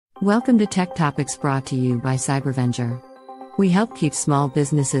Welcome to Tech Topics brought to you by Cybervenger. We help keep small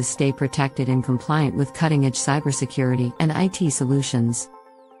businesses stay protected and compliant with cutting-edge cybersecurity and IT solutions.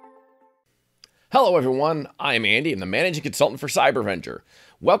 Hello everyone, I'm Andy, I'm the Managing Consultant for Cybervenger.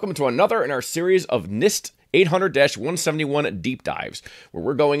 Welcome to another in our series of NIST 800-171 deep dives, where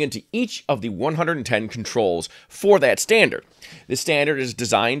we're going into each of the 110 controls for that standard. This standard is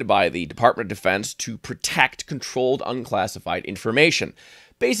designed by the Department of Defense to protect controlled unclassified information.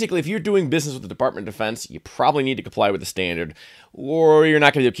 Basically, if you're doing business with the Department of Defense, you probably need to comply with the standard, or you're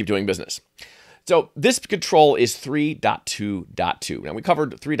not going to keep doing business. So this control is 3.2.2. Now, we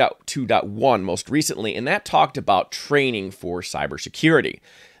covered 3.2.1 most recently, and that talked about training for cybersecurity.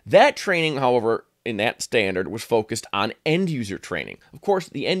 That training, however, in that standard was focused on end-user training. Of course,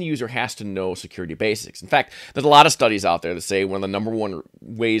 the end user has to know security basics. In fact, there's a lot of studies out there that say one of the number one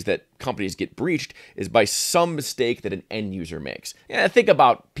ways that companies get breached is by some mistake that an end user makes. Yeah, think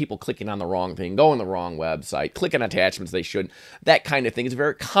about people clicking on the wrong thing, going to the wrong website, clicking attachments they shouldn't. That kind of thing is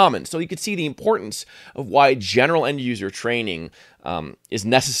very common. So you can see the importance of why general end user training is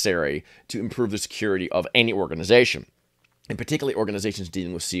necessary to improve the security of any organization, and particularly organizations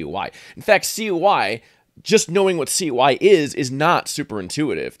dealing with CUI. In fact, CUI, just knowing what CUI is not super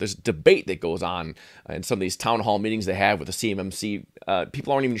intuitive. There's a debate that goes on in some of these town hall meetings they have with the CMMC.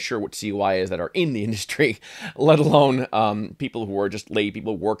 People aren't even sure what CUI is that are in the industry, let alone people who are just lay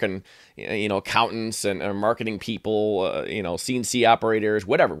people working, accountants and marketing people, CNC operators,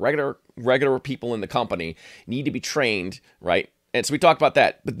 whatever, regular people in the company need to be trained, right? And so we talked about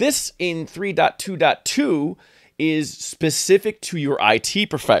that. But this in 3.2.2 is specific to your IT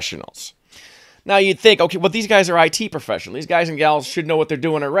professionals. Now you'd think, okay, well, these guys are IT professionals. These guys and gals should know what they're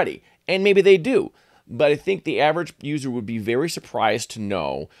doing already. And maybe they do. But I think the average user would be very surprised to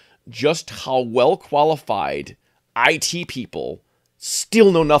know just how well qualified IT people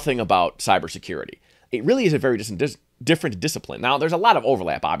still know nothing about cybersecurity. It really is a very different discipline. Now, there's a lot of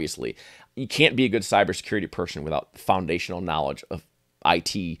overlap, obviously. You can't be a good cybersecurity person without foundational knowledge of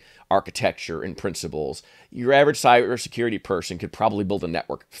IT architecture and principles. Your average cybersecurity person could probably build a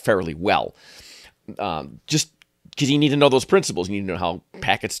network fairly well. Just because you need to know those principles. You need to know how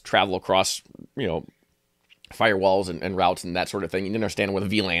packets travel across, firewalls and routes and that sort of thing. You need to understand where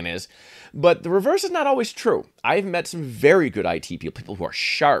the VLAN is. But the reverse is not always true. I've met some very good IT people who are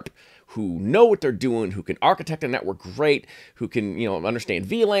sharp, who know what they're doing, who can architect a network great, who can, understand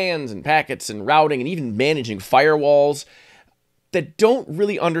VLANs and packets and routing and even managing firewalls, that don't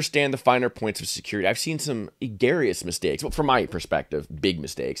really understand the finer points of security. I've seen some egregious mistakes, well, from my perspective, big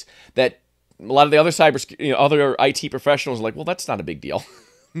mistakes, that a lot of the other other IT professionals are like, well, that's not a big deal.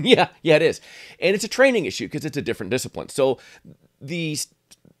 yeah, it is. And it's a training issue because it's a different discipline. So the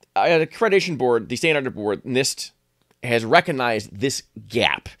accreditation board, the standard board, NIST, has recognized this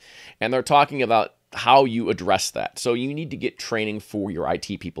gap, and they're talking about how you address that. So you need to get training for your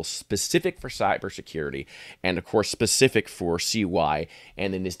IT people specific for cybersecurity and, of course, specific for CUI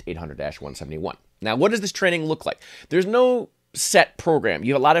and the NIST 800-171. Now, what does this training look like? There's no set program.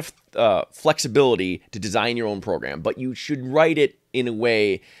 You have a lot of flexibility to design your own program, but you should write it in a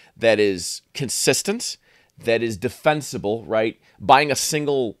way that is consistent, that is defensible, right? Buying a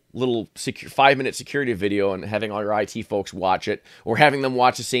single little 5-minute security video and having all your IT folks watch it, or having them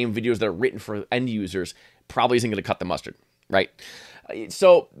watch the same videos that are written for end users, probably isn't going to cut the mustard, right?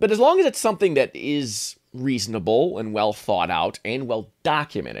 So, but as long as it's something that is reasonable and well thought out and well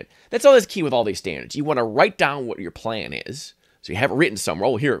documented, that's always key with all these standards. You want to write down what your plan is, so you have it written somewhere.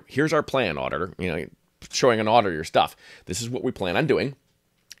 Oh, here's our plan, auditor. Showing an auditor your stuff. This is what we plan on doing.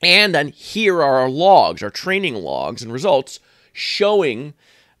 And then here are our logs, our training logs and results showing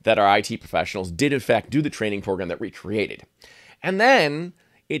that our IT professionals did in fact do the training program that we created. And then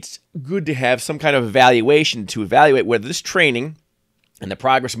it's good to have some kind of evaluation to evaluate whether this training and the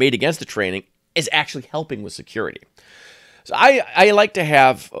progress made against the training is actually helping with security. So I like to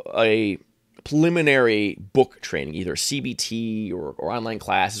have a preliminary book training, either CBT or online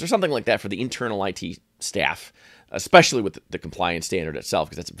classes or something like that for the internal IT staff, especially with the compliance standard itself,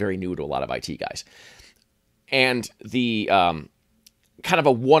 because that's very new to a lot of IT guys. And the kind of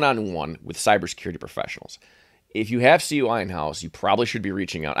a one-on-one with cybersecurity professionals. If you have CUI in-house, you probably should be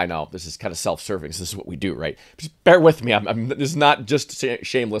reaching out. I know this is kind of self-serving. This is what we do, right? Just bear with me. This is not just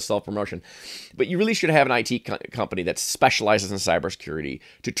shameless self-promotion. But you really should have an IT company that specializes in cybersecurity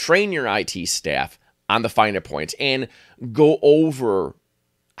to train your IT staff on the finer points and go over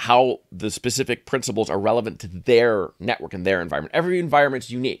how the specific principles are relevant to their network and their environment. Every environment's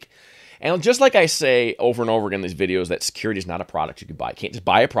unique. And just like I say over and over again in these videos, that security is not a product you can buy. You can't just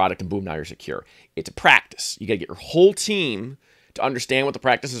buy a product and boom, now you're secure. It's a practice. You got to get your whole team to understand what the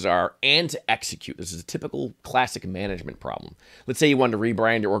practices are and to execute. This is a typical classic management problem. Let's say you wanted to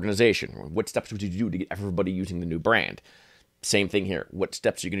rebrand your organization. What steps would you do to get everybody using the new brand? Same thing here. What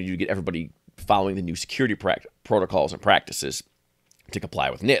steps are you going to do to get everybody following the new security protocols and practices to comply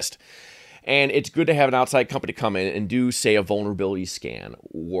with NIST? And it's good to have an outside company come in and do, say, a vulnerability scan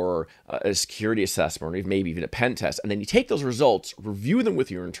or a security assessment or maybe even a pen test. And then you take those results, review them with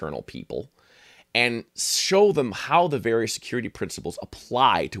your internal people, and show them how the various security principles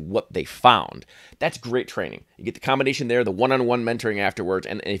apply to what they found. That's great training. You get the combination there, the one-on-one mentoring afterwards,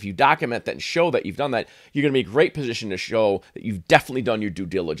 and if you document that and show that you've done that, you're going to be in a great position to show that you've definitely done your due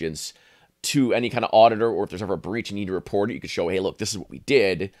diligence to any kind of auditor, or if there's ever a breach and you need to report it, you could show, hey, look, this is what we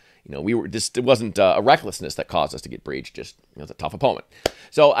did. You know, it wasn't a recklessness that caused us to get breached, just, it's a tough opponent.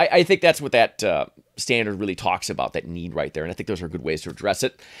 So I think that's what that standard really talks about, that need right there. And I think those are good ways to address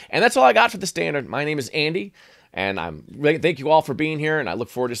it. And that's all I got for the standard. My name is Andy, and thank you all for being here, and I look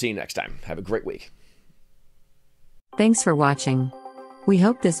forward to seeing you next time. Have a great week. Thanks for watching. We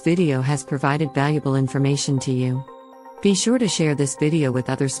hope this video has provided valuable information to you. Be sure to share this video with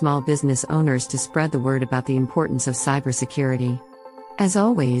other small business owners to spread the word about the importance of cybersecurity. As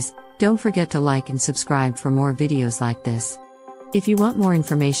always, don't forget to like and subscribe for more videos like this. If you want more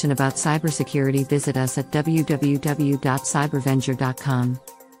information about cybersecurity, visit us at www.cybervenger.com.